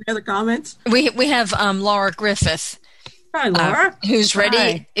 Tammy, any other comments? We have Laura Griffith. Hi, Laura. Who's ready?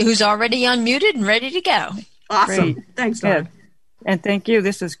 Hi. Who's already unmuted and ready to go. Awesome. Great. Thanks, Laura. Yeah. And thank you.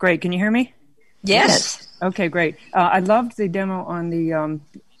 This is great. Can you hear me? Yes. Okay, great. I loved the demo on the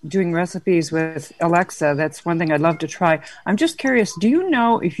doing recipes with Alexa. That's one thing I'd love to try. I'm just curious, do you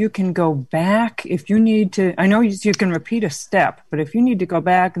know if you can go back, if you need to, I know you can repeat a step, but if you need to go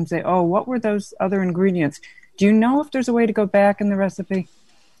back and say, oh, what were those other ingredients? Do you know if there's a way to go back in the recipe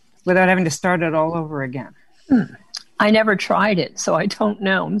without having to start it all over again? I never tried it, so I don't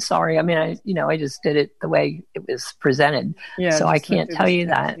know. I'm sorry. I mean, I just did it the way it was presented, so I can't tell you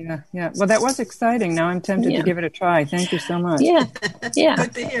that. Yeah. Well, that was exciting. Now I'm tempted to give it a try. Thank you so much. Yeah.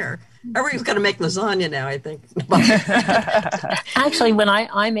 Good to hear. Everybody's going to make lasagna now, I think. Actually, when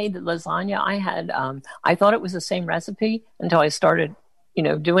I made the lasagna, I had I thought it was the same recipe until I started,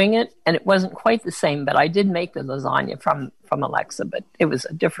 doing it, and it wasn't quite the same. But I did make the lasagna from Alexa, but it was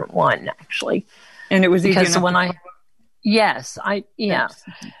a different one actually. And it was easy because enough.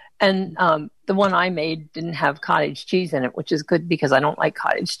 And the one I made didn't have cottage cheese in it, which is good because I don't like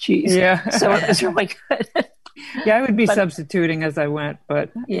cottage cheese. Yeah. So it was really good. Yeah, I would be substituting as I went, but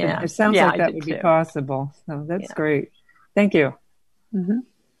it sounds like that would be possible. So that's great. Thank you. Mm-hmm.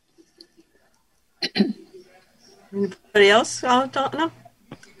 Anybody else? I don't know.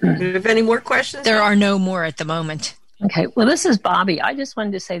 Do you have any more questions? There are no more at the moment. Okay, well, this is Bobby. I just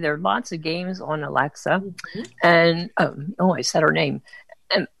wanted to say there are lots of games on Alexa, and I said her name,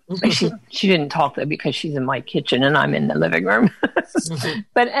 and she didn't talk though because she's in my kitchen and I'm in the living room.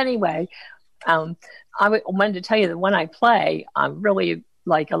 But anyway, I wanted to tell you that when I play, I really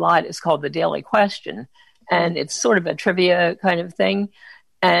like a lot. It's called the Daily Question, and it's sort of a trivia kind of thing,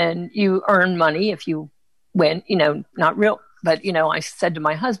 and you earn money if you win. Not real. But, I said to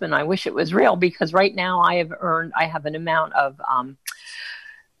my husband, I wish it was real because right now I have an amount of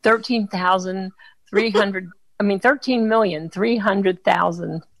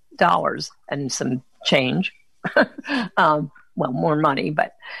 $13,300,000 and some change. Well, more money,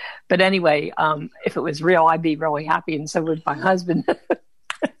 but anyway, if it was real, I'd be really happy. And so would my husband.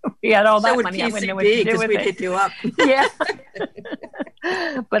 We had all that money. I wouldn't know what to do with it. Hit you up. Yeah.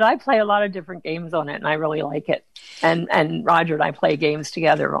 But I play a lot of different games on it, and I really like it. And Roger and I play games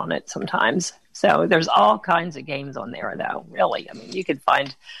together on it sometimes. So there's all kinds of games on there, though, really. I mean, you could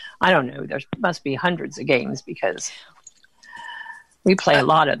find, I don't know, there must be hundreds of games because we play a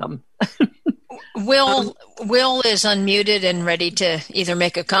lot of them. Will is unmuted and ready to either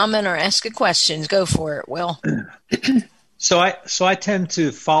make a comment or ask a question. Go for it, Will. So I tend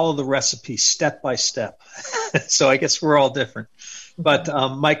to follow the recipe step by step. So I guess we're all different. But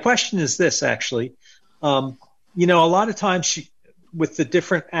my question is this, actually. A lot of times with the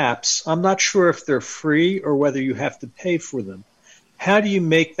different apps, I'm not sure if they're free or whether you have to pay for them. How do you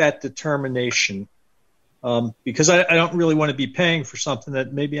make that determination? Because I don't really want to be paying for something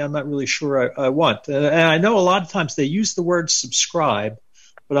that maybe I'm not really sure I want. And I know a lot of times they use the word subscribe,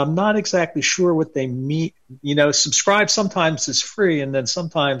 but I'm not exactly sure what they mean. Subscribe sometimes is free, and then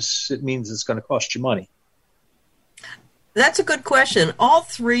sometimes it means it's going to cost you money. That's a good question. All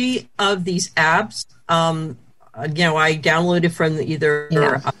three of these apps, I downloaded from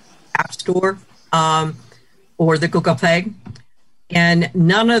either App Store or the Google Play, and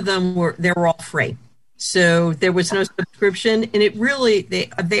none of them they were all free. So there was no subscription, and it really,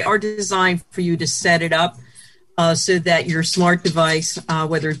 they are designed for you to set it up so that your smart device,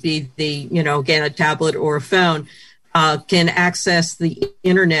 whether it be again, a tablet or a phone, can access the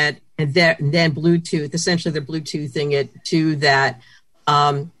internet and then Bluetooth, essentially they're Bluetoothing it to that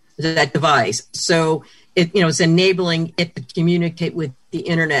device. So it's enabling it to communicate with the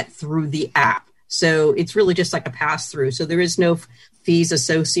internet through the app. So it's really just like a pass-through. So there is no fees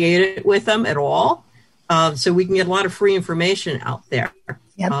associated with them at all. So we can get a lot of free information out there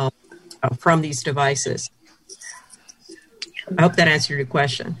from these devices. I hope that answered your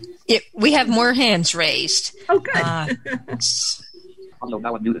question. We have more hands raised. Oh, good.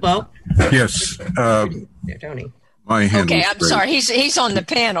 Well, yes. Tony. My hand. Okay, I'm sorry. He's on the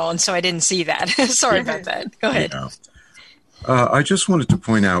panel, and so I didn't see that. Sorry about that. Go ahead. Yeah. I just wanted to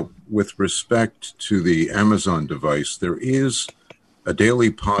point out, with respect to the Amazon device, there is a daily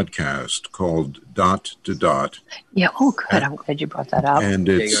podcast called Dot to Dot. Yeah. Oh, good. I'm glad you brought that up. And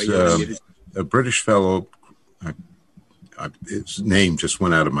it's a British fellow. His name just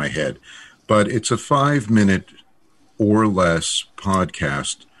went out of my head, but it's a 5-minute or less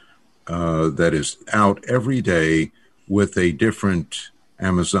podcast that is out every day with a different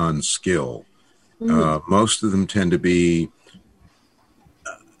Amazon skill. Most of them tend to be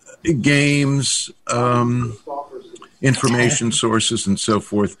games, information sources, and so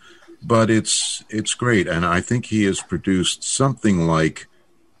forth. But it's great, and I think he has produced something like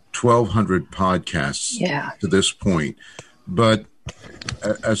 1,200 podcasts to this point. But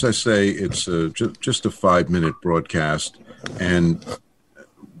as I say, it's just a 5-minute broadcast, and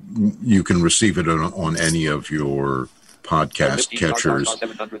you can receive it on any of your podcast catchers,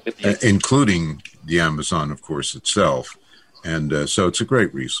 including the Amazon, of course, itself. And so it's a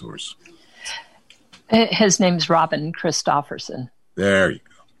great resource. His name's Robin Christofferson. There you go.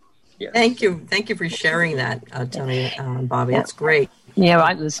 Yeah. Thank you for sharing that, Tony and Bobby. That's great. Yeah,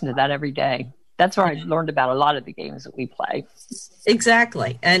 I listen to that every day. That's where I learned about a lot of the games that we play.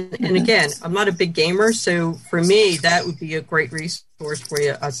 Exactly. And again, I'm not a big gamer, so for me, that would be a great resource for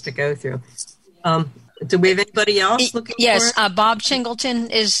us to go through. Do we have anybody else looking for it? Bob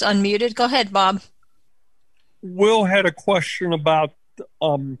Chingleton is unmuted. Go ahead, Bob. Will had a question about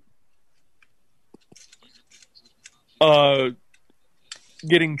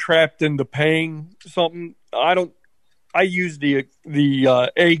getting trapped into paying something. I use the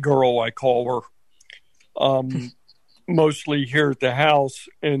A girl, I call her, mostly here at the house,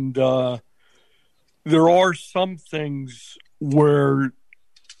 and there are some things where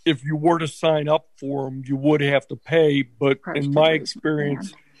if you were to sign up for them, you would have to pay. But in my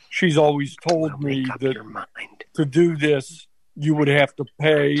experience, she's always told me that to do this, you would have to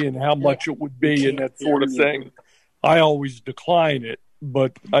pay and how much it would be and that sort of thing. I always decline it,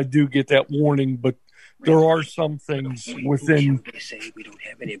 but I do get that warning. But there are some things within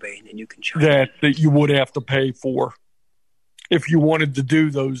that you would have to pay for if you wanted to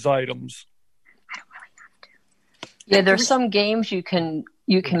do those items. Yeah, there's some games you can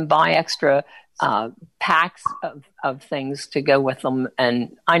buy extra packs of things to go with them,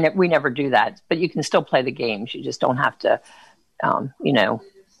 and we never do that. But you can still play the games. You just don't have to,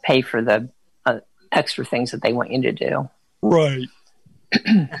 pay for the extra things that they want you to do. Right.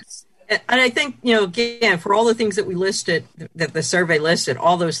 And I think, again, for all the things that we listed, that the survey listed,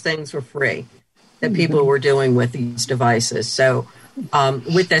 all those things were free that people were doing with these devices. So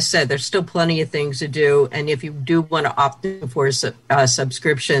with that said, there's still plenty of things to do. And if you do want to opt in for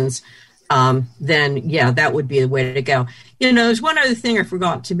subscriptions, then, that would be the way to go. There's one other thing I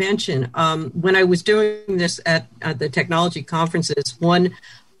forgot to mention. When I was doing this at the technology conferences,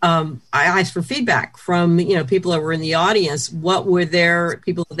 I asked for feedback from, people that were in the audience. What were their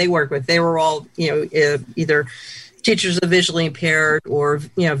people that they worked with? They were all, either teachers of visually impaired or,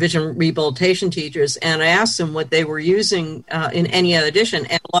 vision rehabilitation teachers. And I asked them what they were using in any other edition.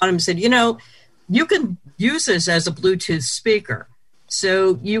 And a lot of them said, you can use this as a Bluetooth speaker.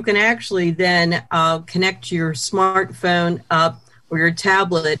 So you can actually then connect your smartphone up or your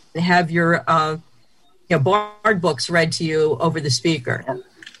tablet and have your Bard books read to you over the speaker.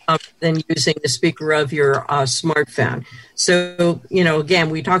 Than using the speaker of your smartphone. So, again,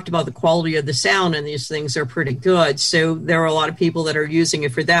 we talked about the quality of the sound, and these things are pretty good. So there are a lot of people that are using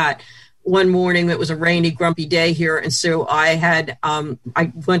it for that. One morning, it was a rainy, grumpy day here, and so I had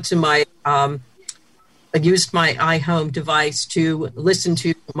I went to my I used my iHome device to listen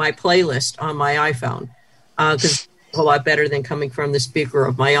to my playlist on my iPhone because it's a lot better than coming from the speaker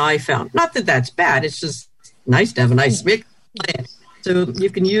of my iPhone. Not that that's bad; it's just nice to have a nice speaker. So you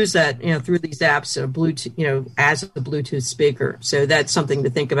can use that, through these apps, Bluetooth, as a Bluetooth speaker. So that's something to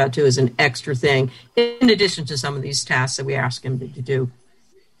think about too, as an extra thing, in addition to some of these tasks that we ask him to do.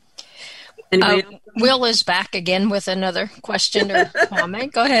 Will is back again with another question or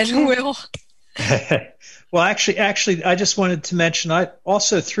comment. Go ahead, Will. Well, actually, I just wanted to mention, I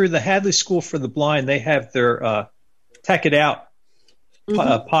also through the Hadley School for the Blind, they have their Tech It Out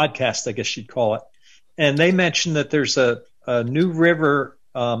podcast, I guess you'd call it. And they mentioned that there's a New River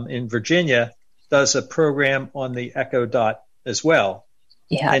in Virginia does a program on the Echo Dot as well.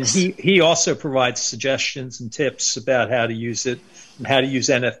 Yes. And he also provides suggestions and tips about how to use it and how to use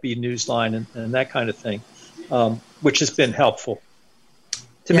NFB Newsline and that kind of thing, which has been helpful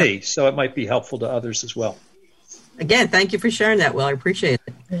to me. So it might be helpful to others as well. Again, thank you for sharing that, Will. I appreciate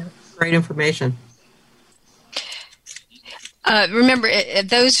it. Yeah. Great information. Remember,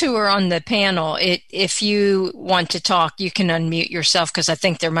 those who are on the panel, if you want to talk, you can unmute yourself, because I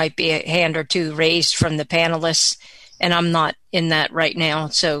think there might be a hand or two raised from the panelists, and I'm not in that right now.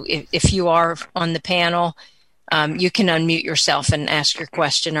 So if you are on the panel, you can unmute yourself and ask your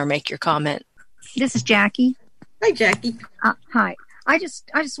question or make your comment. This is Jackie. Hi, Jackie. Hi. I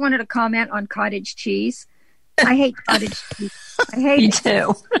just wanted to comment on cottage cheese. I hate cottage cheese. I hate Me it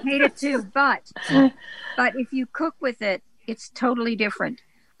too. I hate it too. But if you cook with it, it's totally different.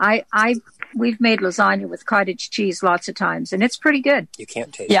 We've made lasagna with cottage cheese lots of times, and it's pretty good. You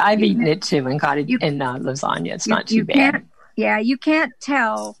can't taste. Yeah, I've eaten it too in lasagna. It's not too bad. You can't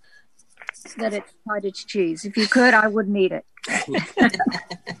tell that it's cottage cheese. If you could, I wouldn't eat it.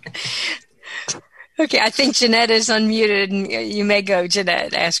 Okay, I think Jeanette is unmuted, and you may go,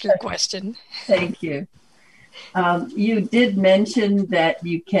 Jeanette. Ask your question. Thank you. You did mention that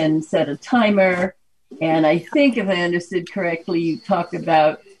you can set a timer, and I think if I understood correctly, you talked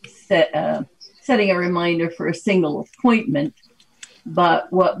about setting a reminder for a single appointment.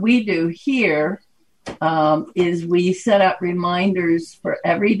 But what we do here is we set up reminders for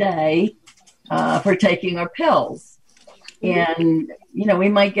every day for taking our pills. And, we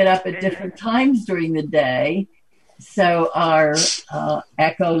might get up at different times during the day. So our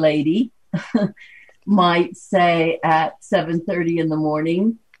Echo lady might say at 7:30 in the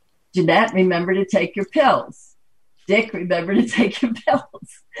morning, Jeanette, remember to take your pills. Dick, remember to take your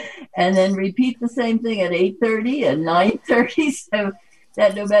pills. And then repeat the same thing at 8:30 and 9:30. So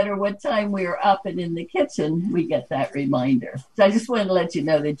that no matter what time we are up and in the kitchen, we get that reminder. So I just wanted to let you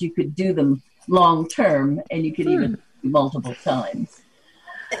know that you could do them long term, and you could even do multiple times.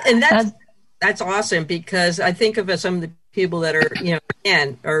 And that's awesome, because I think of some of the people that are,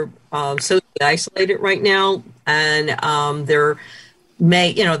 are socially isolated right now, and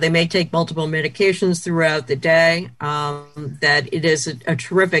they may take multiple medications throughout the day. That it is a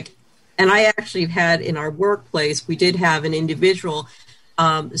terrific, and I actually had in our workplace, we did have an individual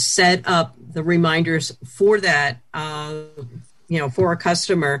set up the reminders for that, for a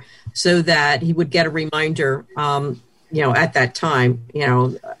customer, so that he would get a reminder, at that time,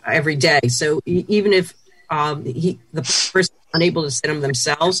 every day. So even if the person is unable to set them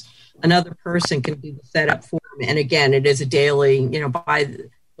themselves, another person can do the setup for them. And again, it is a daily, by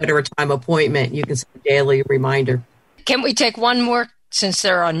whatever time appointment, you can set a daily reminder. Can we take one more since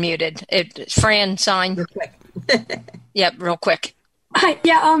they're unmuted? Fran, sign. Real quick. Yep, real quick.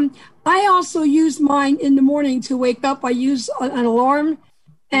 I also use mine in the morning to wake up. I use an alarm,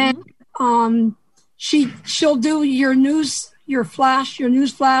 and she'll do your news flash.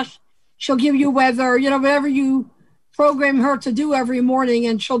 She'll give you weather, whatever you program her to do every morning,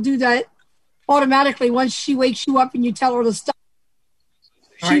 and she'll do that automatically once she wakes you up and you tell her to stop.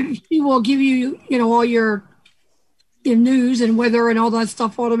 She will give you, all your news and weather and all that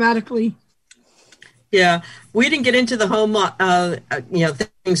stuff automatically. Yeah, we didn't get into the home,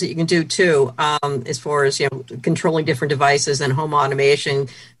 things that you can do too, as far as, controlling different devices and home automation,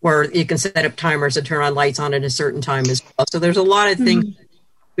 where you can set up timers to turn on lights on at a certain time as well. So there's a lot of things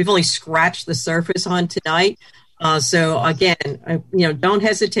we've only scratched the surface on tonight. So again, don't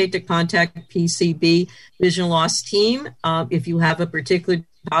hesitate to contact PCB Vision Loss team if you have a particular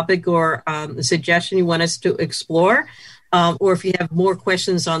topic or a suggestion you want us to explore. Or if you have more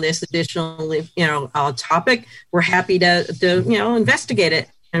questions on this additional, topic, we're happy to investigate it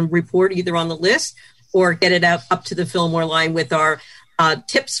and report either on the list or get it up to the Fillmore line with our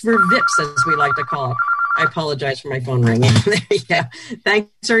tips for VIPs, as we like to call it. I apologize for my phone ringing. There you go.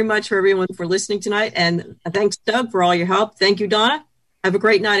 Thanks very much for everyone for listening tonight. And thanks, Doug, for all your help. Thank you, Donna. Have a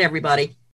great night, everybody.